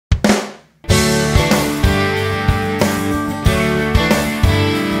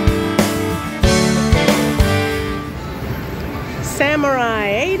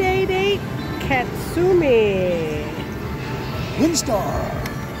Jack&PATSY.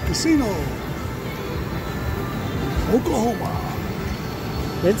 Windstar Casino, Oklahoma.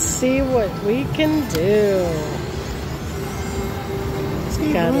 Let's see what we can do. Let's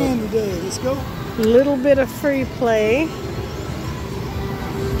get Got around today. Let's go. a little bit of free play.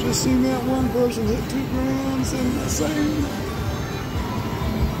 Just seen that one person hit 2 grands in the same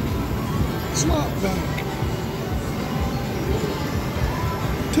slot bank.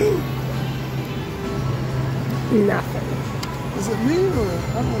 2. Nothing. Is it me or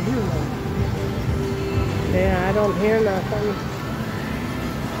I don't hear nothing? Yeah, I don't hear nothing.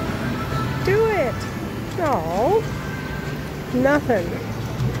 Do it. No. Nothing.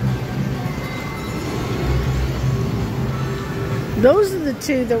 Those are the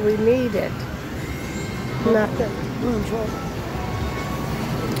 2 that we needed. Nothing. We're in trouble.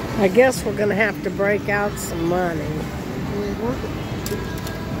 I guess we're going to have to break out some money. We ain't working.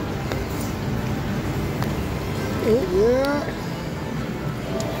 Yeah.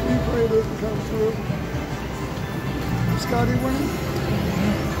 Free play didn't come through. Scotty winning.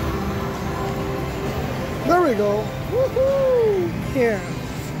 There we go. Woohoo! Here.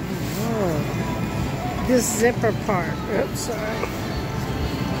 Oh. This zipper part. Oops, sorry.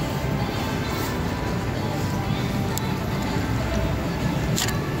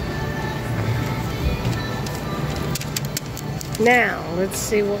 Now, let's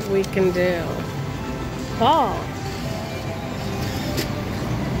see what we can do. Oh.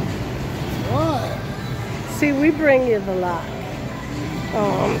 What? See, we bring you the luck.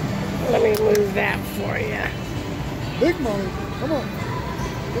 Let me move that for you. Big money. Come on.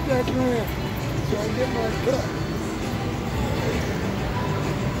 Get that grand so I can get my cut.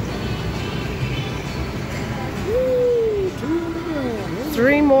 Woo! 200 grand.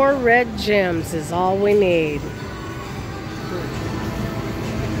 3 more red gems is all we need.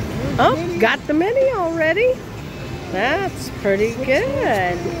 Oh, got the mini already. That's pretty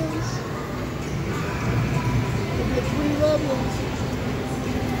good. We'll get 3 red ones.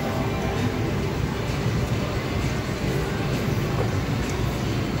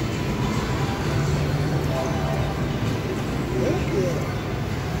 Heck yeah.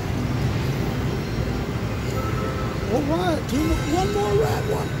 All right, 1 more red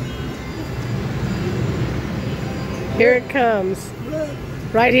one. Here it comes. Red.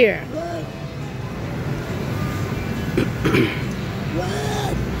 Right here. Red.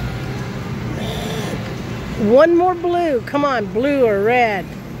 Red. Red. 1 more blue. Come on, blue or red.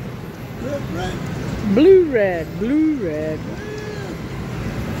 Red, red. Blue, red, blue, red.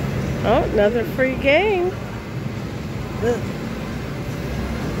 Oh, another free game. Red.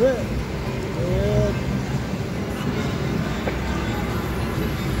 Red. Red.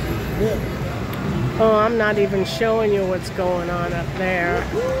 Red. Oh, I'm not even showing you what's going on up there.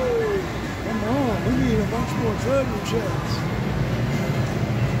 Woo. Come on, we need a bunch more treasure chests.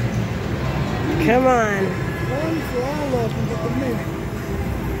 Come on. 1 for all of them but the mini.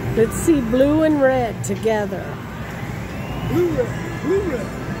 Let's see blue and red together. Blue, red, blue, red,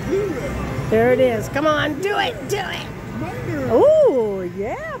 blue, red. There it is. Come on, do it, do it. Minor. Oh,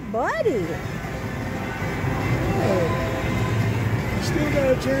 yeah, buddy. Oh. Still got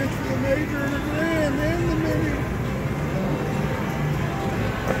a chance for the major and the grand and the mini.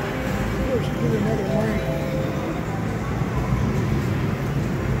 Of course, you get another one.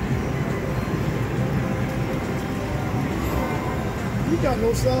 You got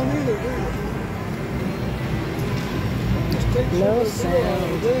no sound either, do you? Just take No some of the sound. out of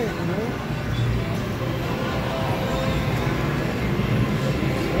the game, you know?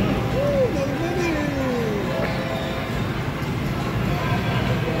 Woo, another mini.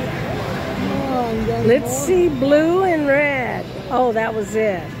 Let's see blue and red. Oh, that was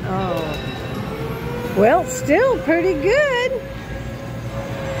it. Oh. Well, still pretty good.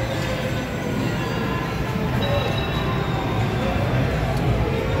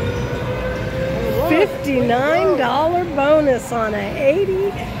 $59 bonus on an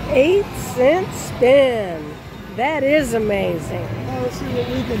 88-cent spin. That is amazing. Now let's see what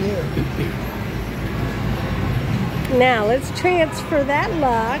we can hit. Now, let's transfer that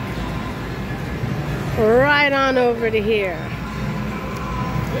luck right on over to here.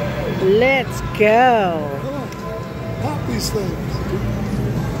 Let's go. Come on, pop these things.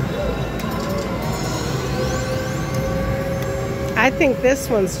 I think this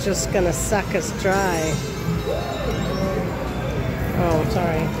one's just gonna suck us dry. Oh,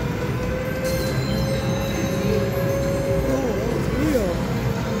 sorry.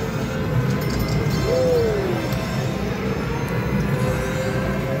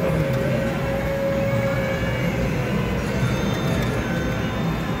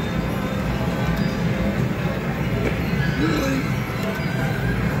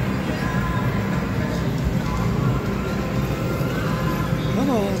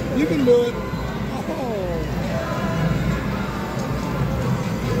 You can do it. Oh.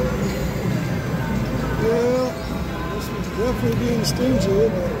 Yeah, this was definitely being stingy,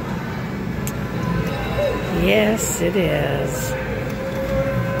 isn't it? Yes, it is.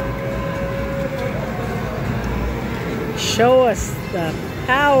 Show us the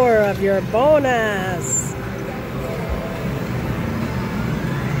power of your bonus.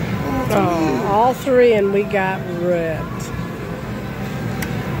 Oh, all three, and we got ripped.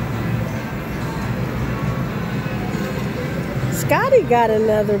 Scotty got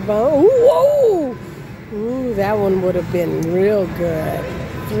another bone. Whoa! Ooh, that one would have been real good.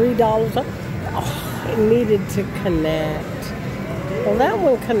 $3. Oh, it needed to connect. Well, that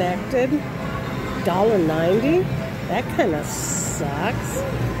one connected. $1.90. That kind of sucks.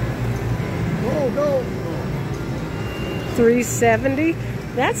 Whoa, go. $3.70.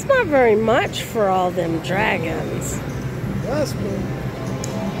 That's not very much for all them dragons. That's good.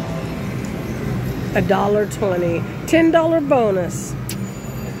 $1.20. $10 bonus.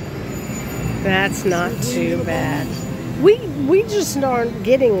 That's not too bad. We just aren't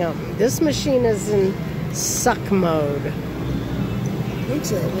getting them. This machine is in suck mode. Looks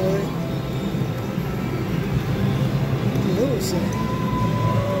that way. A little suck.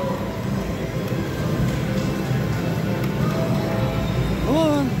 Come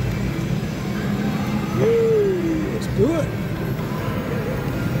on. Woo, let's do it.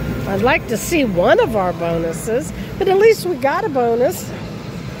 I'd like to see one of our bonuses, but at least we got a bonus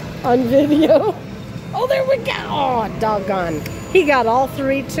on video. Oh, there we go. Oh, doggone. He got all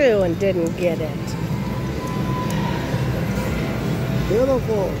three too and didn't get it.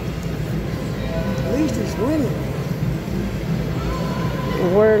 Beautiful. At least he's winning.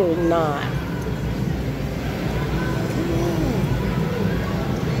 We're not.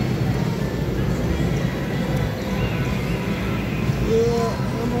 Yeah,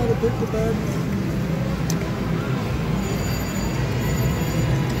 I might have picked the bad one.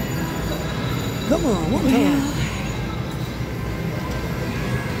 Come on, one time.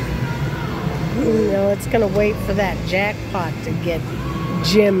 You know, it's going to wait for that jackpot to get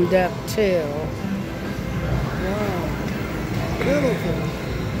gemmed up too. Wow. Beautiful.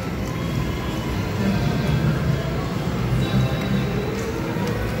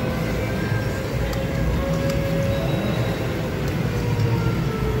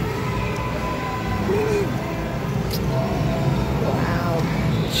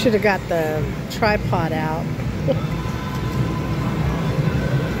 Should have got the tripod out.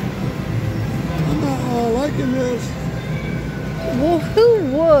 I'm not liking this. Well, who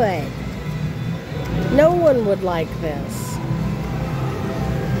would? No one would like this.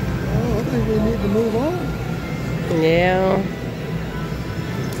 Oh, I think we need to move on. Yeah.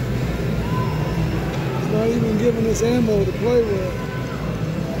 It's not even giving us ammo to play with.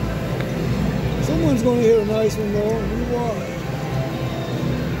 Someone's going to hit a nice one though. You watch.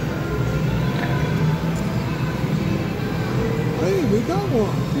 Hey, we got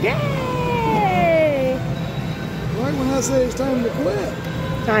one. Yay! Right when I say it's time to quit.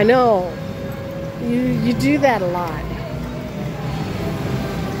 I know. You do that a lot.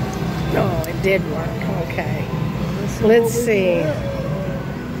 Oh, it did work. Okay. Let's see.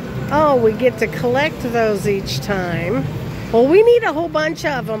 Oh, we get to collect those each time. Well, we need a whole bunch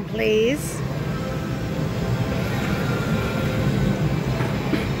of them, please.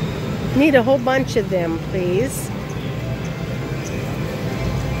 Need a whole bunch of them, please.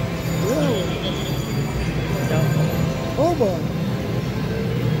 Hold on.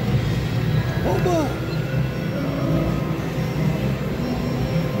 Hold on.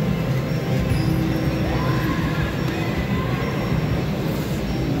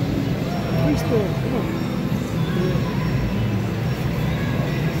 Please go. Come on.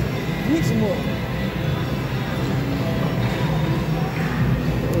 Get some more.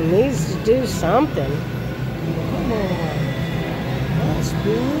 It needs to do something. Come on. That's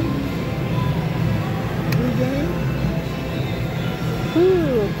good. Good game.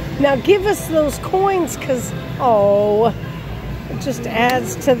 Now give us those coins, because, oh, it just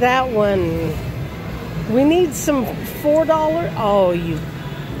adds to that one. We need some $4. Oh,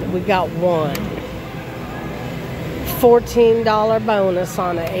 we got one. $14 bonus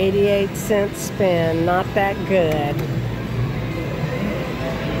on an 88-cent spin. Not that good.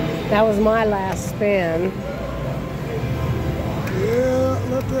 That was my last spin. Yeah,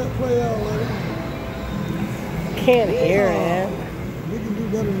 let that play out, lady. Can't hear it. We can do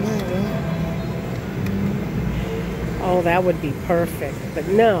better than that, right? Oh, that would be perfect. But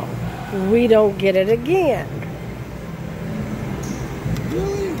no, we don't get it again.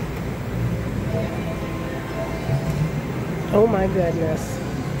 Really? Oh my goodness.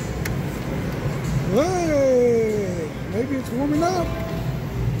 Hey, maybe it's warming up.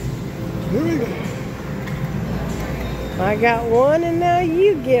 Here we go. I got one and now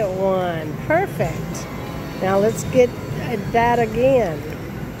you get one. Perfect. Now let's get that again.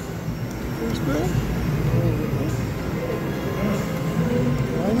 Free spin.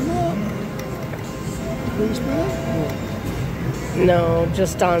 Line them up. Free spin. No,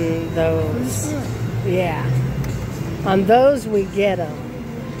 just on Free those. spin. Yeah. On those we get them.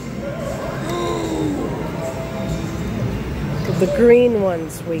 The green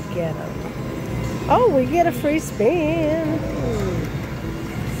ones we get them. Oh, we get a free spin.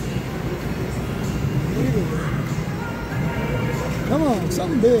 Come on,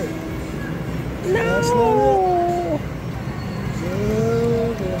 something big. No. That's not it.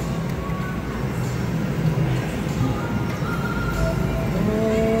 Okay.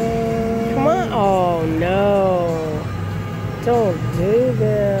 Come on. Oh, no. Don't do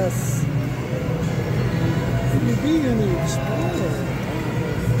this. Could be any explorer.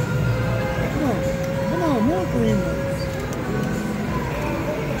 Come on, more green ones.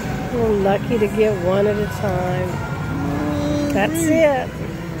 We're lucky to get one at a time. That's it.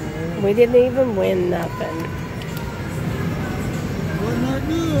 We didn't even win nothing. Wasn't that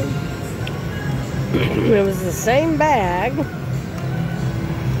good? It was the same bag.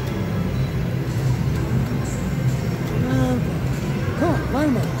 Come on,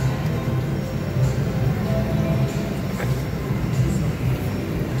 line them up.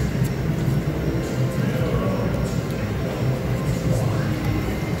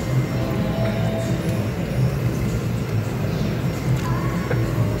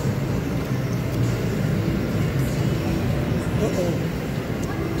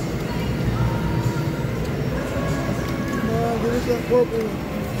 That purple.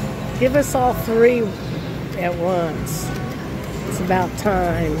 Give us all three at once. It's about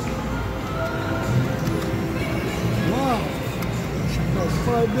time. Wow. That's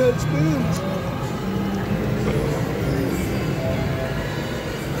 5 dead spins.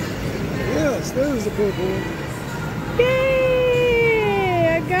 Yes, there's the purple one.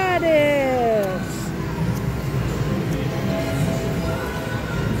 Yay! I got it.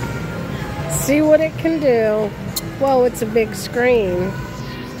 See what it can do. Whoa, it's a big screen.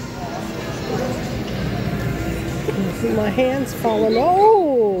 My hand's falling.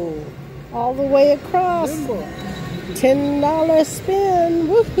 Oh! All the way across. $10 spin.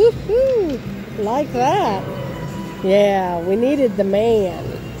 Woo-hoo-hoo. Like that. Yeah, we needed the man.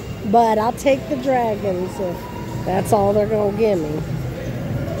 But I'll take the dragons if that's all they're going to give me.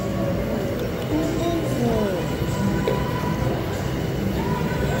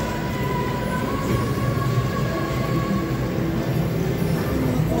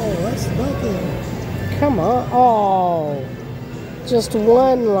 Come on. Oh, just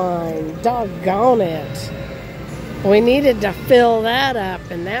one line. Doggone it. We needed to fill that up,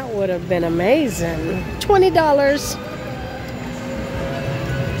 and that would have been amazing. $20.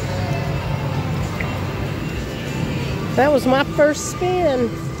 That was my first spin.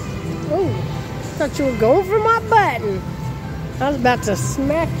 Oh, thought you were going for my button. I was about to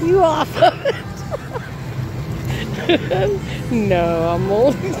smack you off of it. No, I'm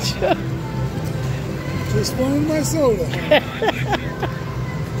only joking. Just wanted my soda.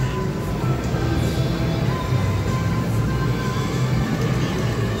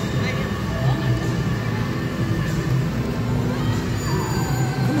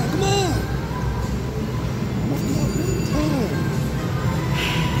 Come on. One time.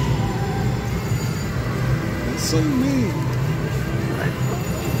 That's so mean.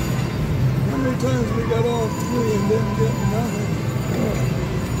 How many times we got all 3 and didn't get nothing?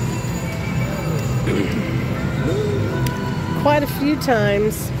 Quite a few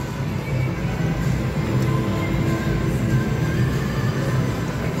times.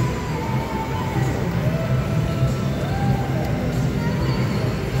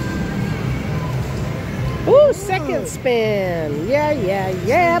 Ooh, second spin.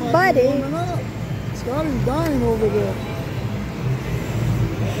 Yeah, buddy. Scotty's dying over there.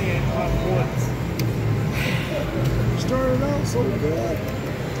 Started out so good.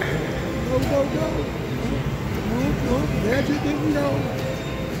 Go. Gadget didn't go.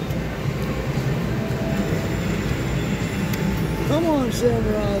 Come on,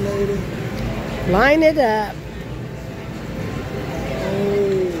 samurai lady. Line it up.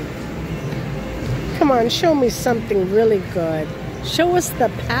 Oh. Come on, show me something really good. Show us the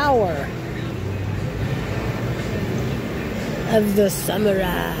power of the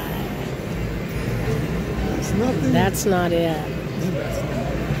samurai. It's nothing. That's not it.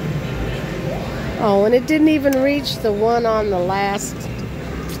 Oh, and it didn't even reach the one on the last.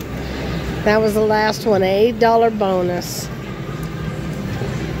 That was the last one, an $8 bonus.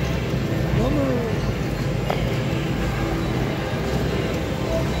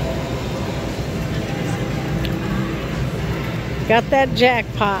 Got that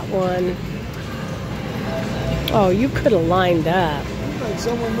jackpot one. Oh, you could have lined up. Looks like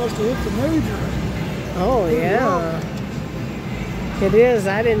someone must have hit the major. Oh, yeah. It is.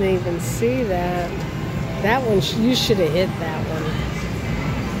 I didn't even see that. That one, you should have hit that one.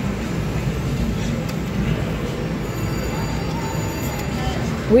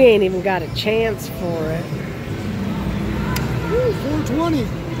 We ain't even got a chance for it. Ooh, 420.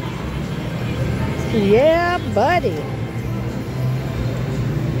 Yeah, buddy.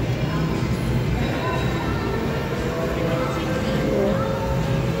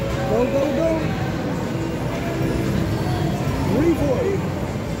 Go, go, go. 340.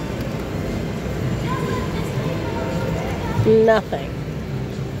 Nothing.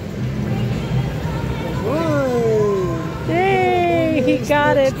 Right. Yay, he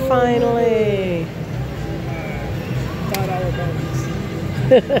got it finally. $5 bonus.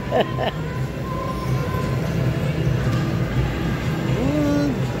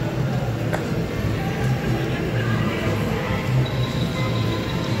 One.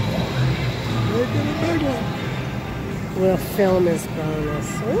 Making a big one. We'll film his bonus.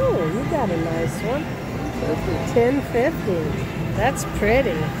 Ooh, you got a nice one. $10.50. That's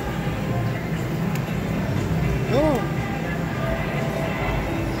pretty. Come on.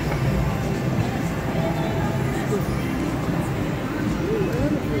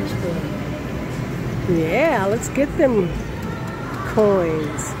 Yeah, let's get them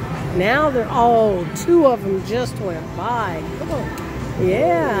coins. Now they're, oh, 2 of them just went by. Come on.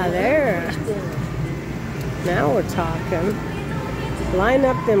 Yeah, there. Now we're talking. Line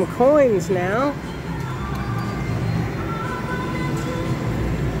up them coins now.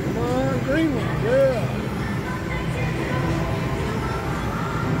 Come on, green one. Yeah.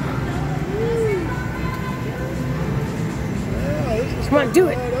 Yeah, this is Come on, do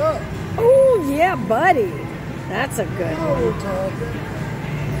it. right up. Oh, yeah, buddy. That's a good Now we're one. talking.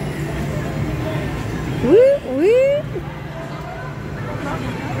 Woo, woo.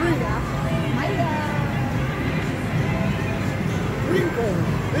 Green coin.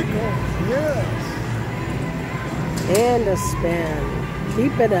 Big coin. Yes. And a spin.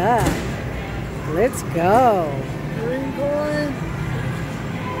 Keep it up. Let's go. Green coin.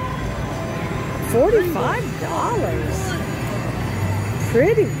 $45.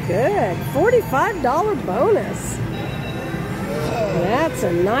 Pretty good. $45 bonus. That's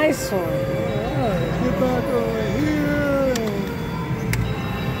a nice one. Alright, get back over here.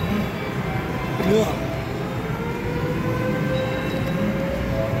 Yeah.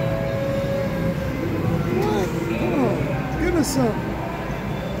 What? Come on. Give us something.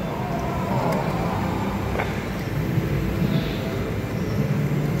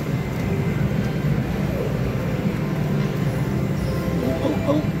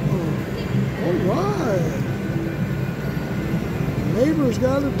 Alright. Neighbor's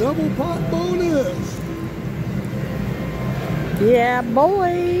got a double pot bonus. Yeah,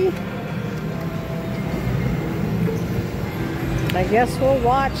 boy. I guess we'll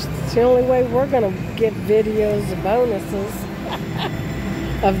watch. It's the only way we're going to get videos of bonuses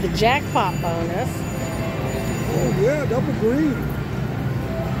of the jackpot bonus. Oh yeah, double green.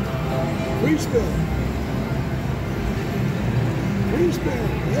 Free spin. Free spin.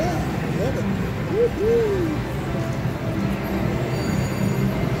 Yeah, love it. Woo-hoo.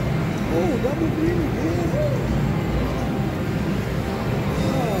 Oh, double green again.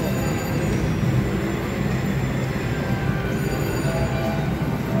 Wow.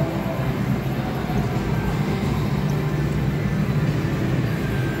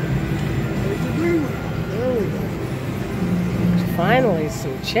 There's the green one. There we go. Finally,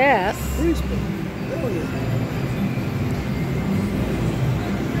 some chess. Free spin. There we go.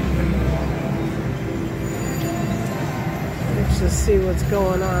 Let's just see what's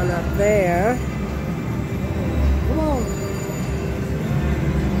going on up there. Come on.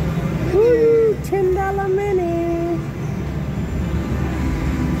 Woo, $10 mini.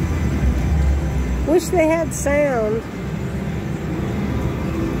 Wish they had sound.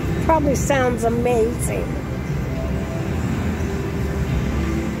 Probably sounds amazing.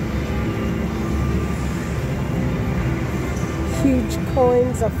 Huge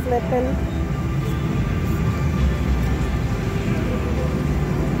coins are flipping.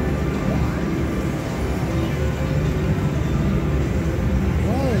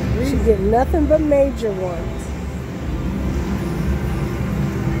 You get nothing but major ones.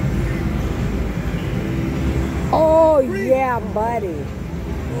 Oh, yeah, buddy.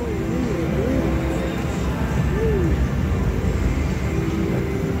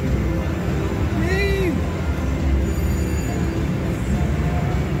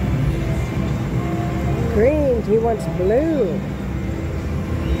 Green, he wants blue.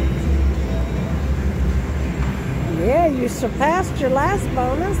 Yeah, you surpassed your last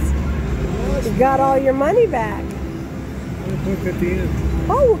bonus. You got all your money back. I put 50 in.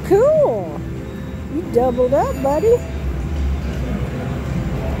 Oh, cool. You doubled up, buddy.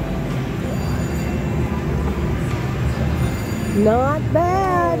 Not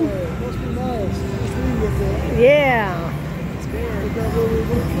bad. Oh, must be nice. Must be good there. Yeah. Look how where we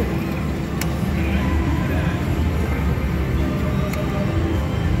went.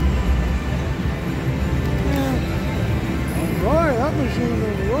 Right, that machine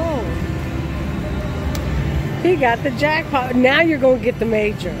was wrong. He got the jackpot. Now you're going to get the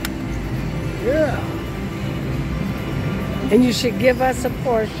major. Yeah. And you should give us a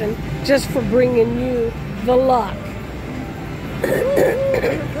portion just for bringing you the luck. Here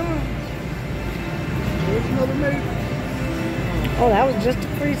it comes. There's another major. Oh, that was just a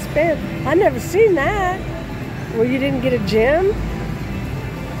free spin. I never seen that. Well, you didn't get a gem?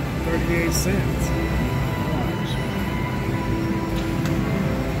 38 cents.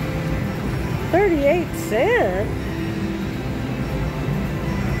 38 cents?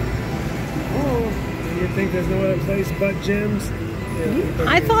 Oh, you think there's no other place but gems? Yeah,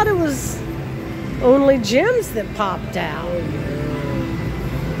 I thought it was only gems that popped out.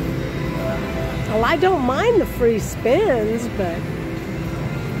 Well, I don't mind the free spins, but...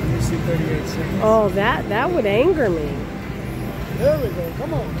 Let me see 38 cents. Oh, that would anger me. There we go,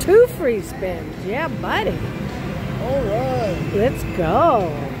 come on. 2 free spins. Yeah, buddy. All right. Let's go.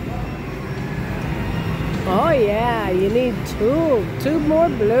 Oh, yeah, you need 2 more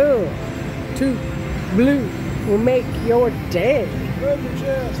blue. 2 blue will make your day. Grab your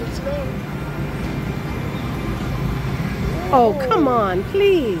chest, let's go. Oh, come on,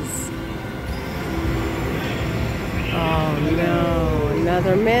 please. Oh, no,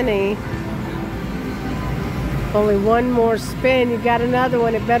 another mini. Only one more spin. You got another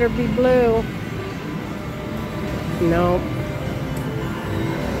one. It better be blue. Nope.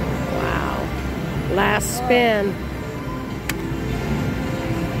 Wow. Last spin.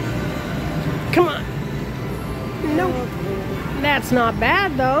 Come on. Nope. That's not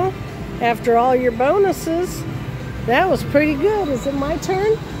bad, though. After all your bonuses, that was pretty good. Is it my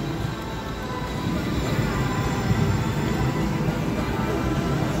turn?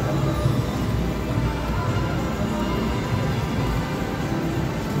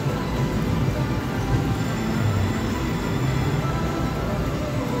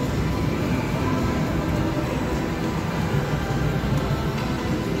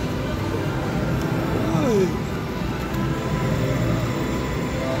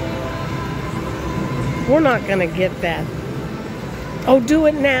 We're not going to get that. Oh, do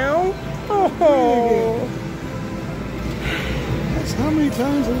it now? Oh. That's how many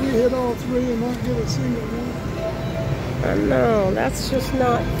times have we hit all 3 and not get a single one? I know, that's just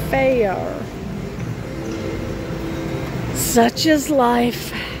not fair. Such is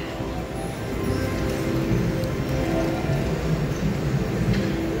life.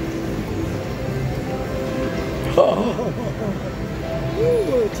 Ooh,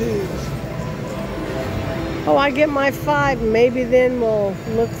 what it is. Oh, I get my 5. Maybe then we'll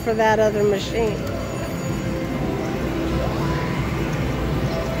look for that other machine.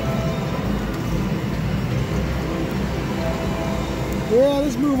 Yeah,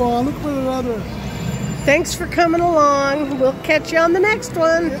 let's move on. Look for the other. Thanks for coming along. We'll catch you on the next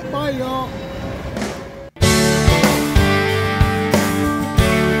one. Yeah, bye, y'all.